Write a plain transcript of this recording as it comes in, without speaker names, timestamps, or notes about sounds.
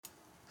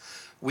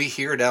We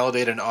here at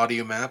Alidate and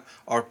Audio Map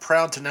are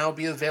proud to now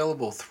be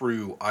available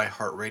through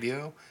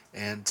iHeartRadio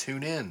and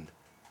TuneIn.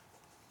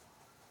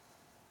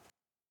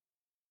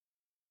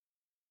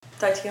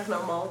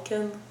 Tatayana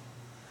Malkin,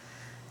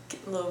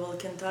 Louisville,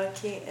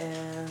 Kentucky,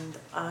 and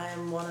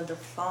I'm one of the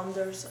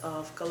founders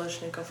of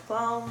Kalashnikov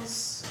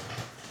Clowns,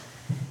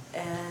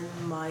 and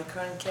my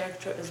current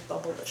character is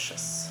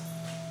Bubalicious.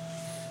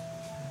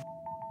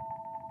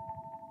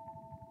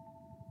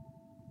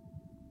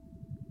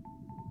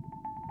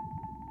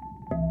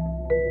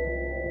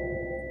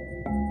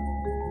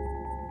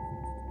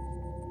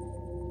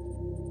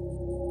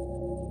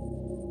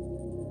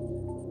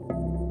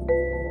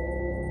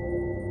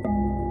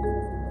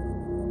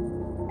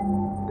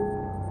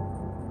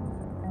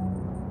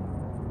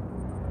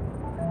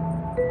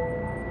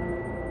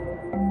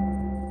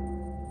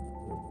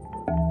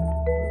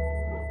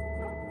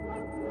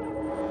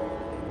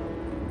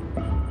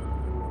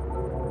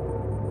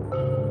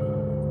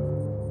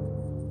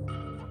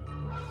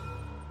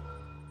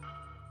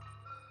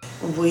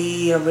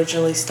 We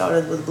originally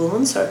started with Blue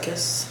Moon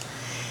Circus,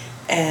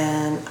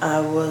 and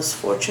I was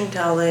fortune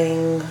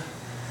telling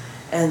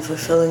and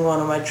fulfilling one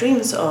of my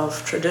dreams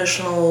of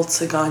traditional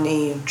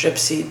Tsigani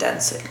gypsy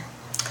dancing.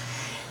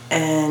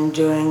 And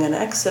during an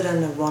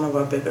accident at one of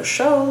our bigger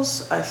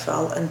shows, I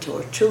fell and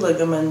tore 2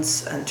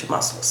 ligaments and 2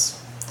 muscles,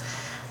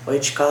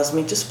 which caused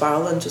me to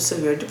spiral into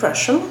severe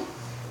depression.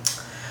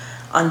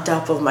 On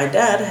top of my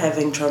dad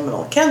having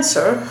terminal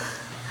cancer,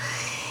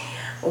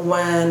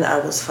 when I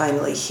was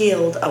finally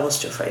healed, I was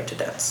too afraid to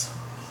dance.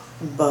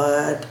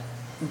 But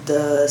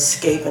the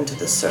escape into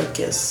the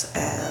circus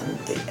and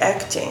the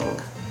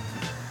acting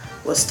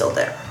was still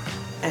there.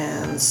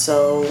 And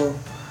so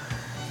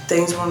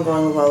things weren't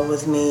going well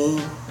with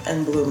me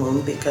and Blue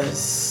Moon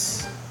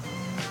because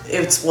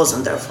it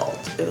wasn't their fault.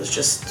 It was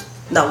just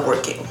not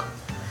working.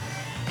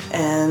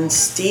 And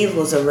Steve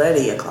was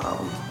already a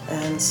clown.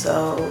 And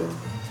so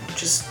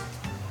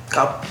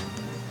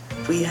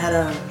we had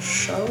a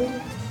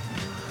show?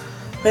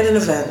 Made an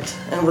event,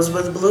 and it was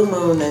with Blue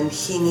Moon, and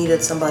he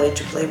needed somebody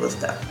to play with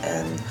them.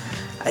 And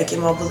I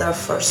came up with our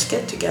first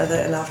skit together,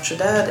 and after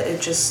that,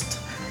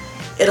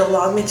 it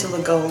allowed me to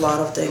let go a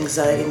lot of the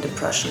anxiety and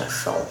depression I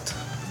felt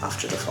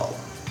after the fall.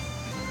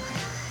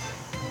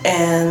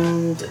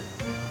 And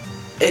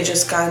it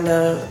just kind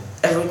of,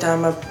 every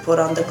time I put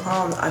on the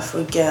clown, I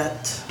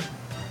forget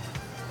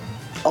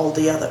all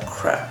the other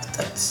crap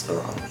that's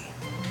around me.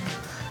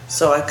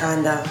 So I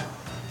kind of,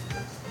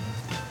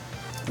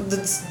 the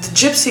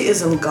gypsy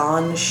isn't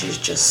gone, she's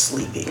just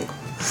sleeping.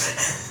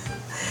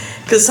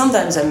 Because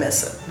sometimes I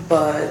miss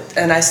it,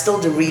 and I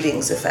still do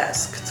readings if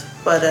asked.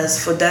 But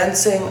as for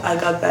dancing, I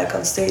got back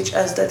on stage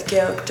as that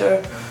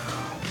character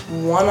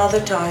one other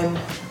time,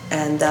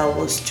 and that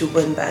was to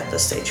win back the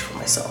stage for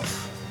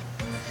myself.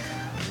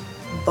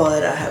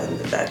 But I haven't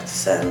been back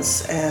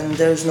since, and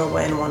there's no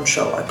way in one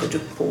show I could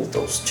pull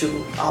those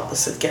 2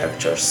 opposite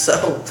characters,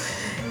 so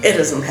it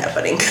isn't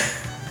happening.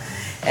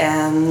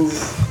 And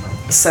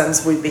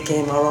since we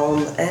became our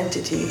own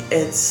entity,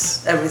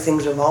 everything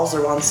revolves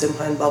around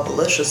Simha and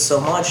Bubalicious so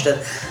much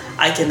that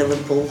I can't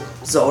even pull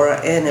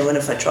Zora in, even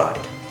if I tried.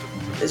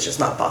 It's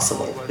just not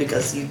possible,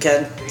 because you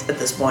can't, at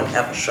this point,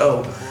 have a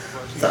show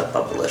without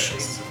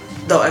Bubalicious.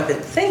 Though I've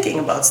been thinking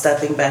about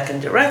stepping back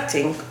and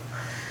directing,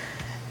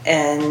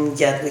 and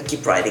yet we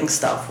keep writing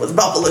stuff with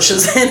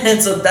Bubalicious in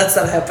it, so that's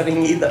not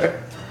happening either.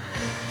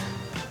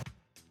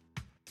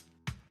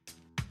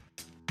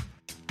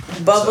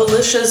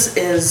 Bubalicious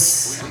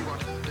is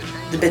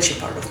the bitchy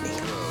part of me.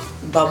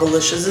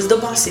 Bubalicious is the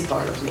bossy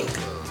part of me.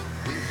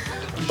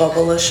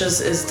 Bubalicious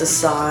is the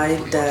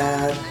side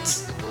that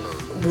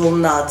will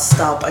not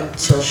stop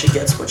until she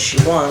gets what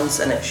she wants,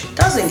 and if she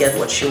doesn't get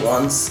what she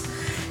wants,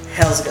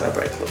 hell's gonna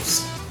break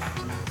loose.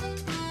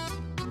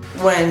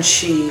 When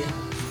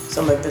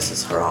somebody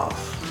pisses her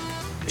off,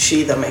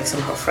 she either makes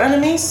them her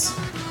frenemies,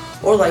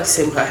 or like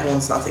Simha,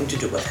 wants nothing to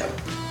do with him.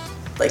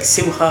 Like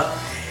Simha,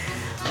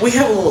 we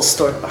have a little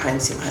story behind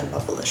Simha and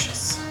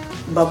Bubalicious.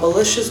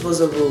 Bubalicious was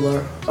a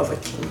ruler of a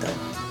kingdom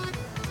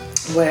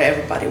where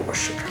everybody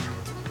worshipped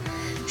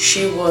her.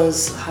 She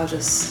was, how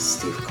does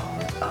Steve call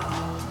it?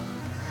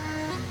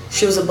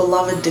 She was a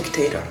beloved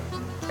dictator,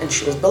 and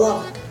she was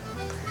beloved.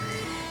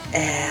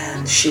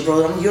 And she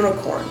rode on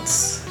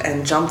unicorns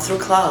and jumped through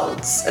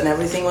clouds, and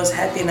everything was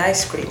happy and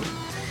ice cream.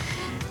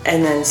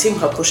 And then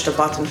Simha pushed a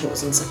button he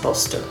wasn't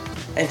supposed to,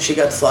 and she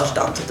got flushed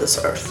onto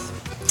this earth.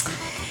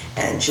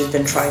 And she's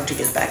been trying to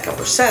get back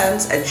ever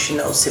since, and she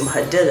knows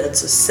Simha did it,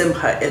 so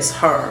Simha is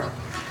her.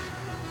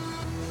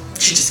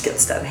 She just can't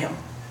stand him,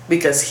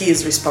 because he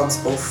is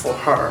responsible for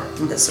her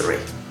misery.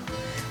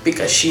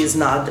 Because she is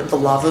not the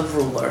beloved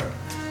ruler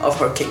of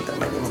her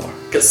kingdom anymore,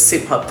 because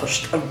Simha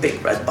pushed a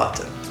big red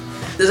button.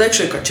 There's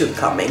actually a cartoon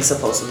coming,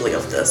 supposedly,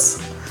 of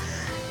this.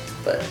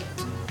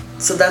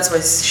 So that's why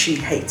she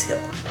hates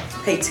him.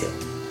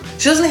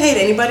 She doesn't hate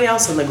anybody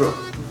else in the group,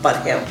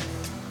 but him.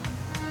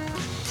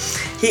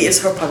 He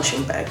is her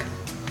punching bag.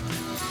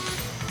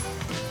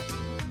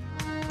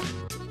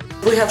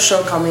 We have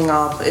show coming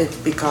up, it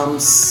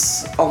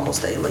becomes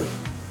almost daily.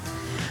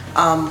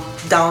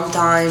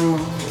 Downtime,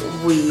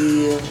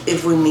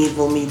 if we meet,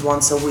 we'll meet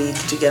once a week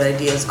to get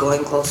ideas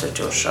going closer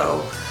to a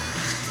show.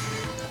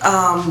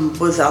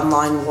 With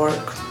online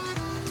work,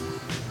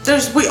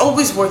 we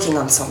always working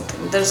on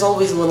something. There's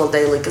always a little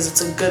daily because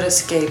it's a good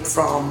escape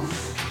from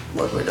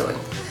what we're doing.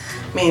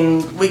 I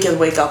mean, we can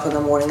wake up in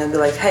the morning and be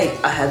like, hey,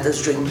 I had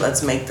this dream,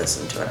 let's make this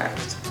into an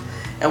act.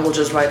 And we'll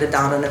just write it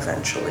down and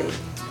eventually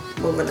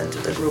move it into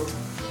the group.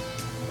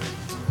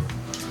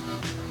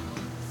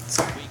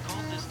 Sorry.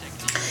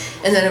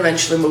 And then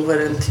eventually move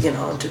it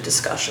into, into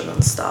discussion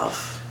and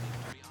stuff.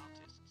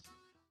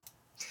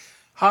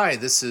 Hi,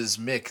 this is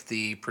Mick,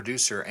 the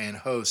producer and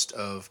host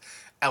of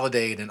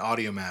Alidade and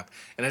Audio Map,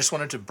 and I just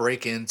wanted to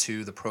break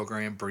into the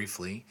program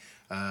briefly.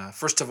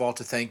 First of all,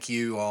 to thank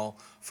you all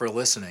for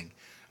listening.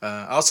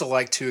 I also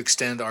like to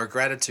extend our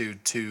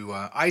gratitude to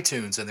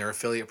iTunes and their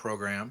affiliate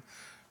program.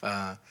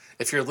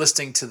 If you're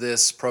listening to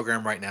this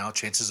program right now,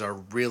 chances are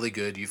really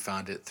good you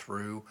found it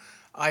through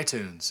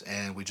iTunes,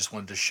 and we just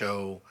wanted to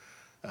show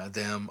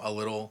them a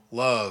little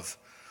love.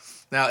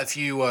 Now, if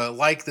you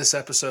like this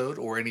episode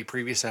or any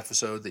previous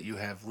episode that you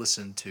have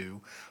listened to,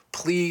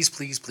 please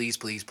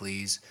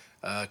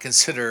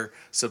consider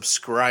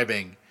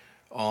subscribing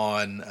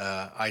on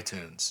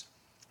iTunes.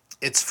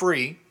 It's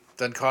free,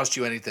 doesn't cost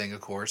you anything,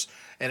 of course,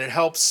 and it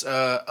helps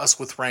us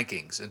with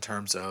rankings in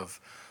terms of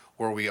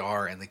where we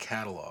are in the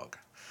catalog.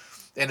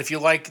 And if you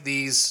like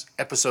these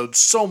episodes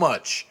so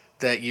much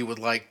that you would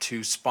like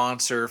to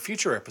sponsor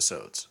future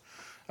episodes,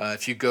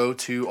 if you go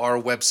to our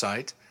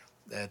website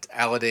at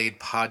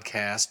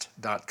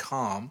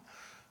alidadepodcast.com,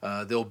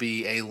 there'll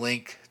be a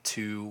link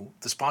to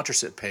the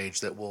sponsorship page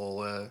that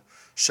will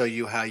show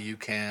you how you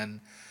can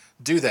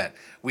do that.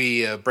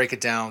 We break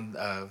it down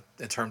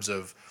in terms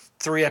of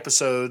 3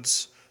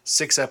 episodes,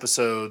 6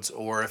 episodes,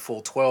 or a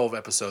full 12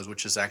 episodes,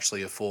 which is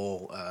actually a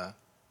full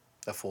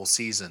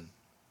season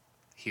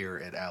here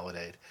at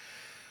Alidade.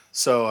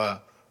 So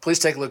please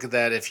take a look at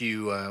that if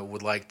you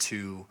would like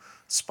to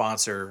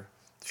sponsor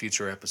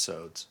future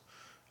episodes.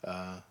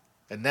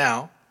 And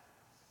now,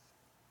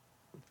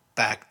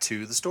 back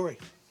to the story.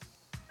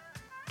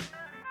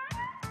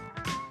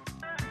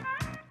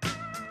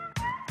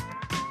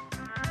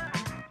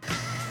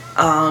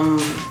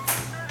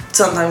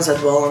 Sometimes I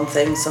dwell on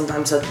things,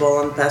 sometimes I dwell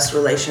on past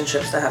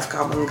relationships that have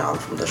come and gone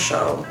from the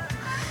show.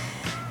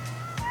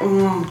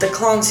 The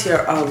clowns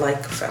here are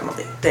like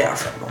family. They are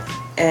family.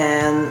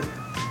 And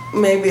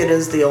maybe it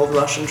is the old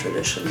Russian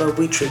tradition, but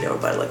we treat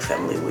everybody like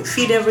family. We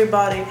feed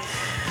everybody.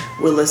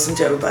 We listen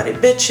to everybody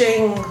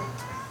bitching.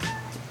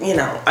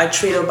 I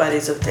treat everybody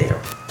as if they're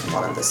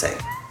one and the same.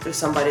 If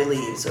somebody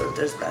leaves or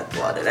there's bad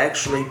blood, it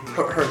actually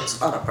hurts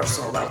on a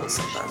personal level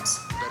sometimes.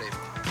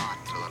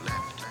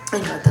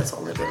 And that's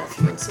only been a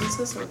few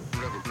instances, and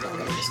I'm going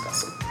to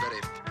discuss them.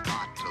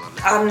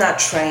 I'm not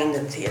trained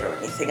in theater or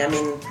anything. I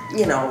mean,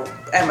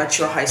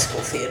 amateur high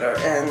school theater,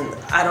 and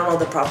I don't know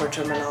the proper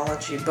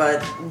terminology,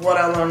 but what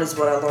I learned is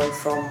what I learned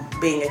from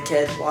being a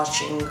kid,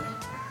 watching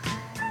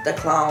the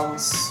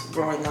clowns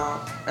growing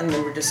up, and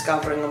then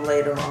rediscovering them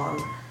later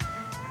on.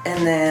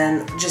 And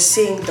then just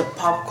seeing the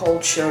pop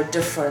culture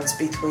difference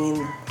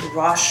between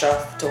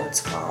Russia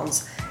towards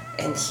clowns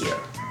and here.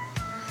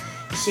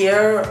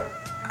 Here,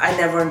 I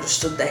never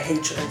understood the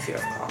hatred and fear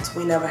of clowns.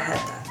 We never had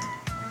that.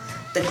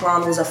 The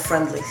clown was a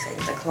friendly thing.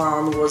 The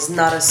clown was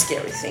not a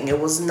scary thing. It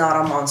was not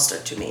a monster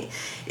to me.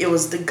 It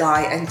was the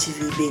guy on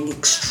TV being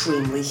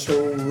extremely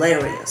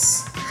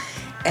hilarious.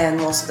 And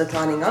most of the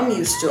clowning I'm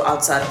used to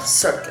outside of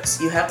circus.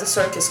 You have the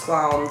circus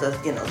clown,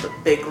 the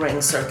big ring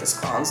circus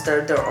clowns.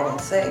 They're their own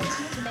thing.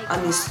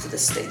 I'm used to the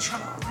stage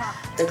clown.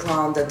 The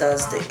clown that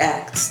does the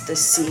acts, the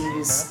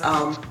scenes,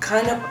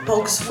 kind of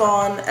pokes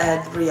fun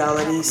at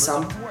reality.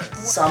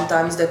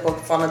 Sometimes they poke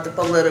fun at the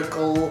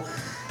political,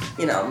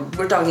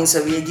 we're talking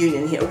Soviet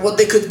Union here, what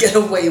they could get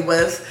away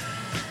with.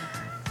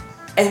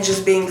 And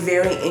just being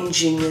very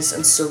ingenious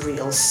and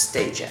surreal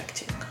stage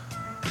acting.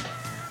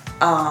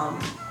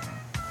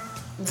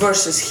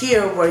 Versus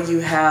here where you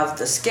have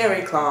the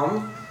scary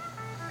clown,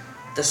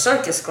 the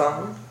circus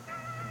clown,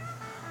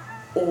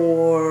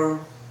 or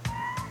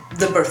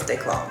the birthday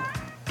clown,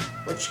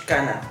 which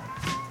kind of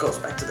goes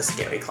back to the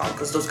scary clown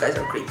because those guys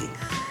are creepy.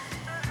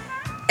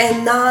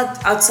 And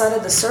not outside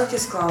of the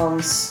circus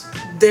clowns,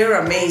 they're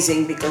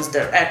amazing because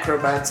they're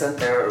acrobats and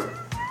they're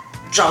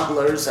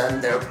jugglers and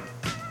they're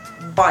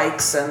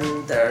bikes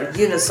and their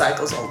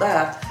unicycles, all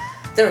that.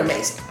 They're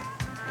amazing.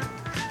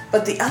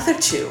 But the other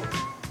two,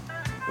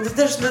 it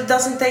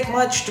doesn't take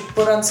much to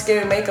put on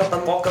scary makeup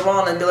and walk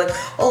around and be like,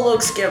 oh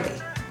look, scare me.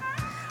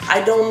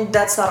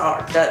 That's not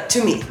art,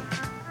 to me.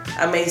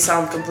 I may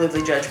sound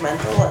completely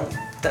judgmental, and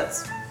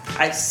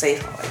I say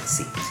how I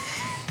see.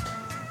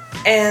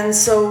 And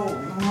so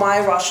my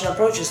Russian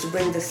approach is to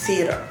bring the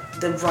theater,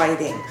 the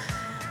writing,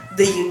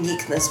 the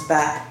uniqueness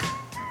back,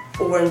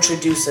 or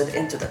introduce it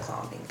into the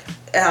clowning.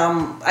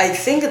 I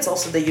think it's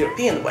also the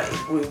European way,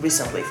 we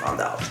recently found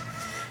out.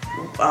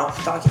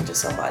 Talking to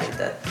somebody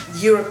that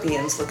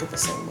Europeans look at the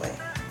same way.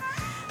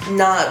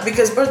 Not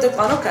because birthday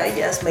clown, okay,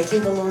 yes,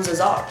 making balloons is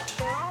art,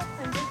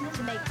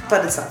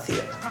 but it's not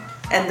theater.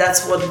 And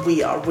that's what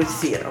we are with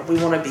theater. We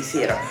want to be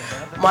theater.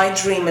 My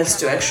dream is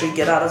to actually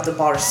get out of the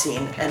bar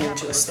scene and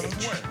into a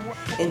stage,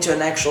 into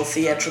an actual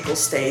theatrical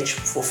stage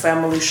for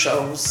family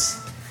shows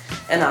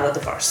and out of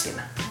the bar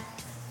scene.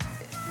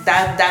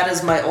 That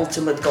is my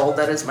ultimate goal.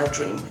 That is my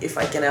dream. If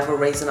I can ever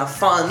raise enough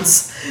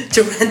funds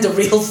to rent a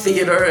real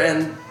theater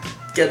and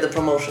get the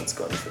promotions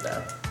going for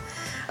that.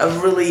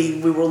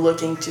 We were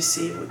looking to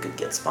see if we could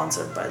get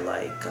sponsored by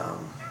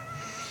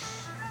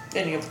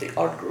any of the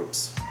art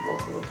groups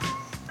locally,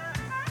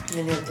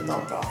 any of the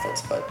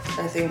nonprofits, but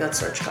I think that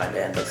search kind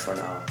of ended for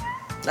now.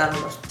 I don't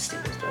know if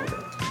Steve is doing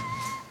that.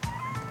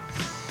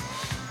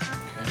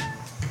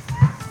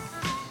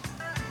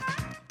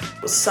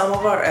 Some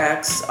of our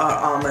acts are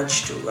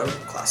homage to our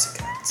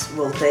classic acts.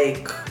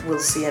 We'll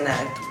see an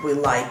act, we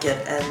like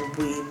it, and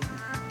we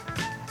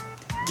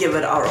give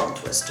it our own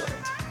twist to it.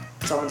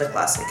 Some of the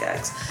classic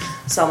acts,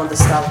 some of the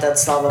stuff that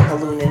Slava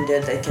Palunin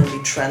did, they can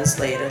be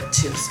translated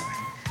to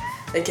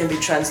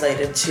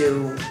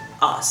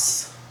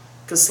us.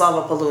 Because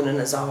Slava Palunin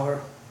is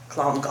our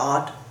clown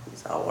god,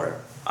 he's our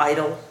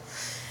idol.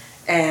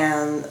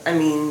 And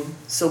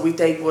so we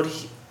take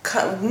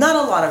not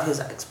a lot of his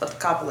acts, but a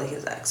couple of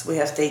his acts we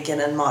have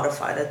taken and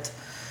modified it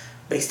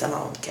based on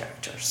our own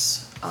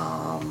characters.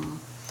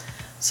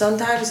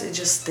 Sometimes it's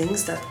just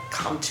things that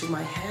come to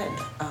my head.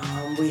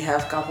 We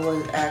have a couple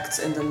of acts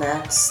in the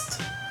next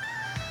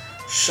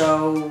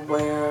show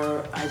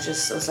where I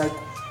was like,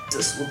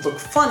 this would look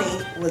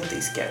funny with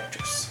these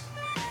characters.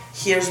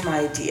 Here's my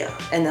idea,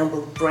 and then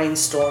we'll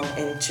brainstorm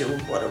into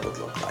what it would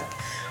look like.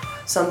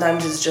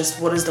 Sometimes it's just,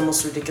 what is the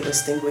most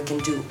ridiculous thing we can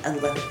do,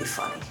 and let it be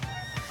funny.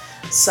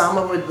 Some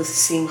of it with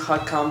Simcha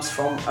comes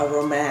from a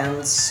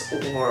romance,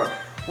 or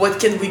what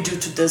can we do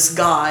to this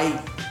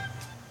guy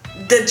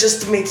that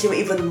just to make him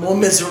even more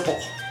miserable?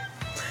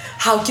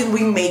 How can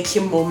we make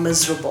him more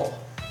miserable?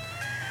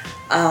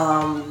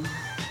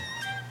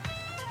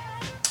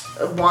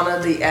 One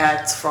of the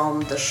acts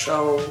from the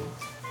show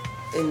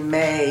in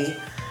May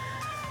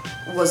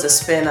was a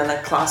spin on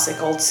a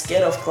classic old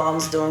skit of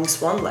clowns doing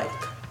Swan Lake.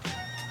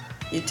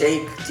 You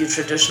take your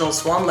traditional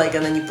Swan Lake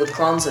and then you put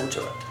clowns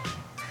into it.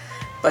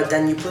 But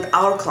then you put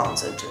our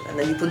clowns into it, and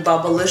then you put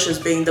Bubalicious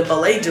being the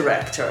ballet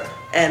director,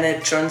 and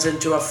it turns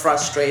into a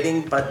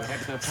frustrating but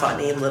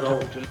funny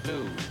little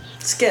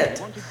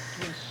skit.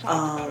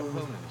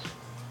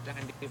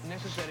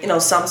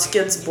 Some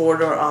skits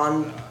border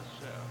on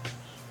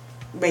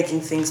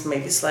making things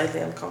maybe slightly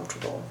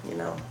uncomfortable,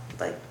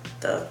 like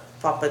the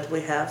puppet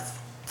we have.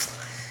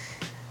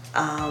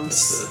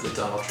 The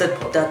Donald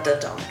Trump. The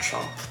Donald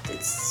Trump.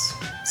 It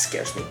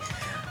scares me.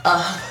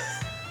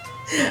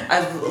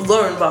 I've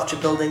learned after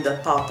building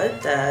that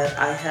puppet that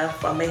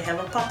I may have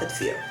a puppet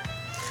fear,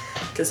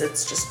 because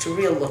it's just too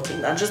real looking.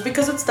 Not just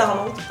because it's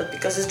Donald, but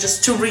because it's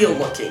just too real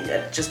looking.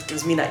 It just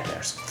gives me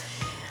nightmares.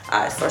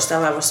 First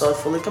time I ever saw it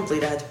fully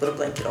complete, I had to put a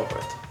blanket over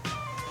it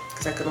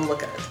because I couldn't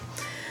look at it.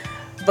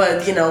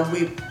 But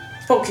we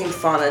poking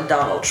fun at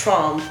Donald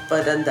Trump,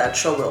 but in that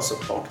show we also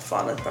poked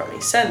fun at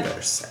Bernie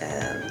Sanders,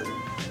 and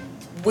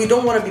we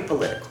don't want to be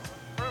political.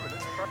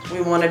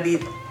 We want to be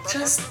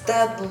just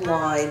that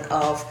line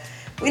of,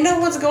 we know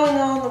what's going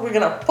on, we're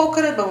going to poke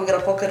at it, but we're going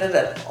to poke at it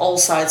at all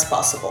sides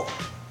possible.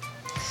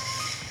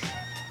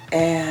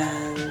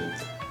 And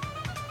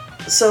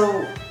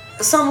so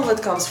some of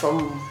it comes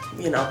from,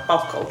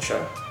 pop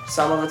culture.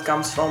 Some of it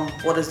comes from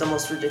what is the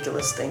most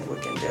ridiculous thing we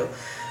can do.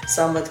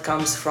 Some of it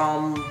comes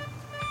from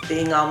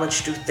being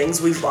homage to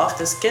things we've loved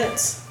as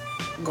kids.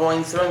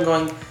 Going through and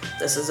going,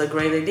 this is a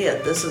great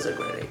idea, this is a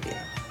great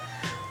idea.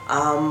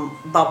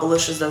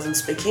 Bubalicious doesn't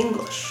speak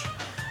English.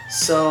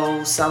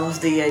 So some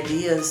of the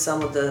ideas,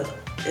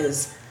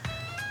 is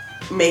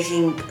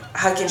making,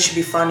 how can she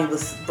be funny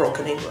with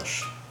broken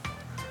English?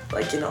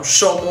 Like,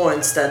 show more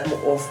instead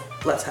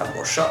of let's have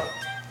more show.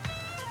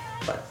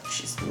 But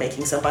she's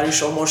making somebody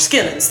show more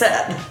skin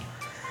instead.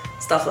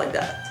 Stuff like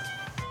that.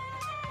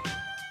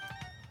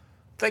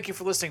 Thank you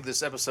for listening to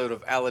this episode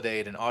of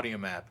Alidade and Audio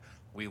Map.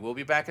 We will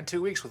be back in 2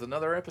 weeks with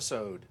another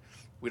episode.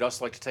 We'd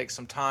also like to take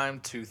some time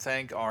to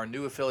thank our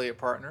new affiliate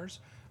partners,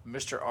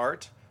 Mr.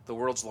 Art, the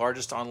world's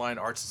largest online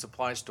arts and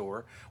supply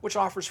store, which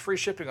offers free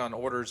shipping on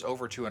orders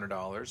over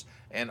 $200,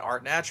 and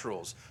Art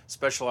Naturals,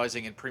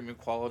 specializing in premium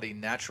quality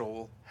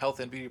natural health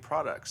and beauty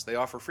products. They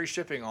offer free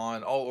shipping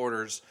on all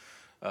orders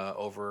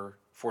over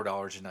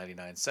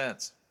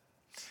 $4.99.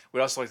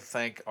 We'd also like to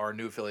thank our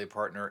new affiliate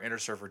partner,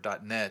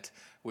 InnerServer.net,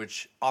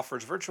 which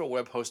offers virtual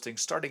web hosting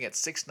starting at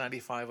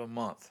 $6.95 a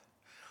month.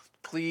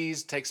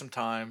 Please take some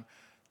time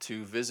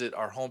to visit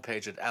our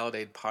homepage at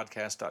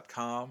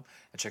alidadepodcast.com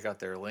and check out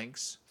their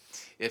links.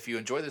 If you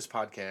enjoy this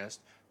podcast,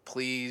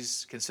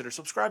 please consider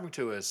subscribing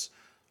to us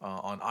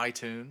on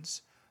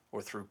iTunes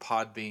or through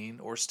Podbean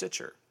or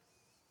Stitcher.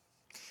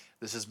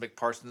 This is Mick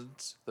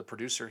Parsons, the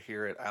producer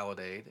here at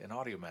Alidade and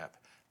Audio Map.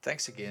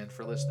 Thanks again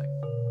for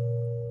listening.